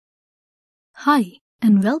Hi,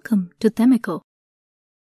 and welcome to TEMEKO.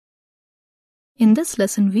 In this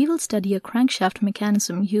lesson, we will study a crankshaft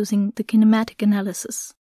mechanism using the kinematic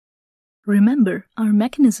analysis. Remember, our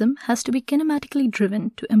mechanism has to be kinematically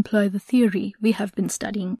driven to employ the theory we have been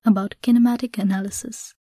studying about kinematic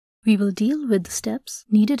analysis. We will deal with the steps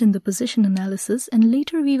needed in the position analysis, and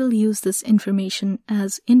later we will use this information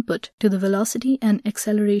as input to the velocity and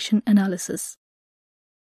acceleration analysis.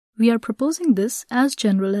 We are proposing this as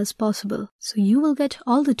general as possible, so you will get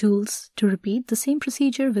all the tools to repeat the same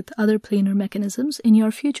procedure with other planar mechanisms in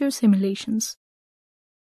your future simulations.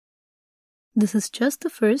 This is just the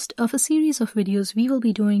first of a series of videos we will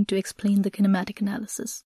be doing to explain the kinematic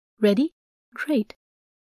analysis. Ready? Great!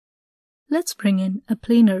 Let's bring in a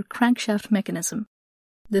planar crankshaft mechanism.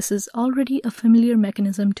 This is already a familiar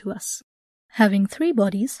mechanism to us. Having three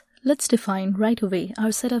bodies, let's define right away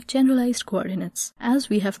our set of generalized coordinates as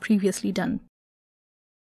we have previously done.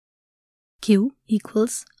 Q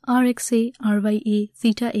equals Rxa, Rya,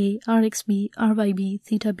 theta A, Rxb, Ryb,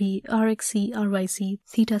 theta B, Rxc, Ryc,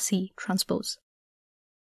 theta C transpose.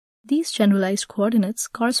 These generalized coordinates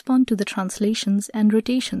correspond to the translations and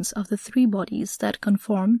rotations of the three bodies that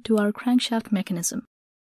conform to our crankshaft mechanism.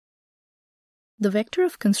 The vector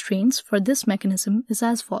of constraints for this mechanism is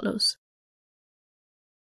as follows.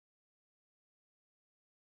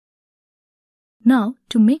 Now,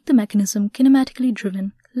 to make the mechanism kinematically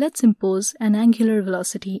driven, let's impose an angular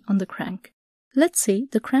velocity on the crank. Let's say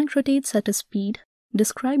the crank rotates at a speed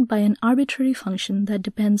described by an arbitrary function that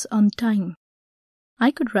depends on time. I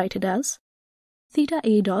could write it as theta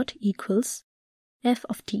A dot equals f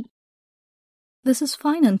of t. This is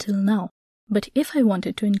fine until now, but if I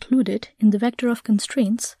wanted to include it in the vector of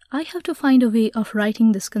constraints, I have to find a way of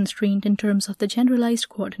writing this constraint in terms of the generalized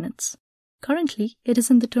coordinates. Currently, it is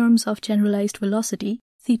in the terms of generalized velocity,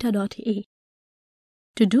 theta dot A.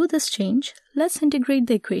 To do this change, let's integrate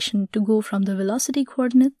the equation to go from the velocity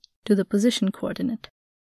coordinate to the position coordinate.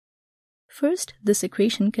 First, this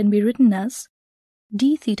equation can be written as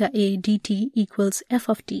d theta A dt equals f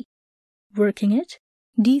of t. Working it,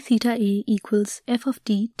 d theta A equals f of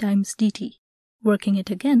t times dt. Working it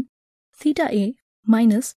again, theta A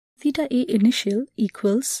minus theta A initial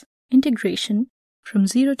equals integration from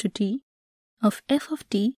 0 to t of f of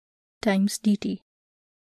t times dt.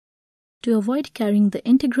 To avoid carrying the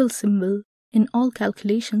integral symbol in all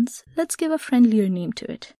calculations, let's give a friendlier name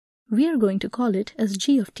to it. We are going to call it as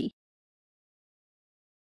g of t.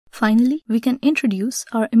 Finally, we can introduce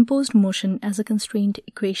our imposed motion as a constraint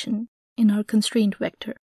equation in our constraint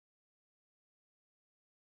vector.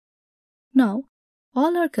 Now,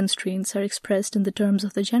 all our constraints are expressed in the terms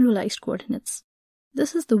of the generalized coordinates.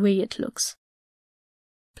 This is the way it looks.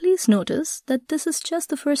 Please notice that this is just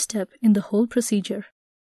the first step in the whole procedure.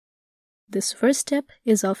 This first step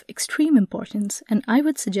is of extreme importance, and I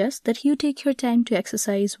would suggest that you take your time to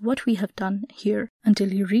exercise what we have done here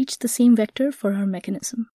until you reach the same vector for our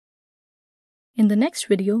mechanism. In the next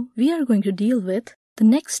video, we are going to deal with the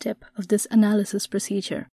next step of this analysis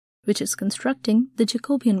procedure, which is constructing the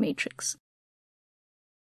Jacobian matrix.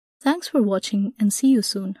 Thanks for watching and see you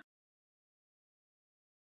soon.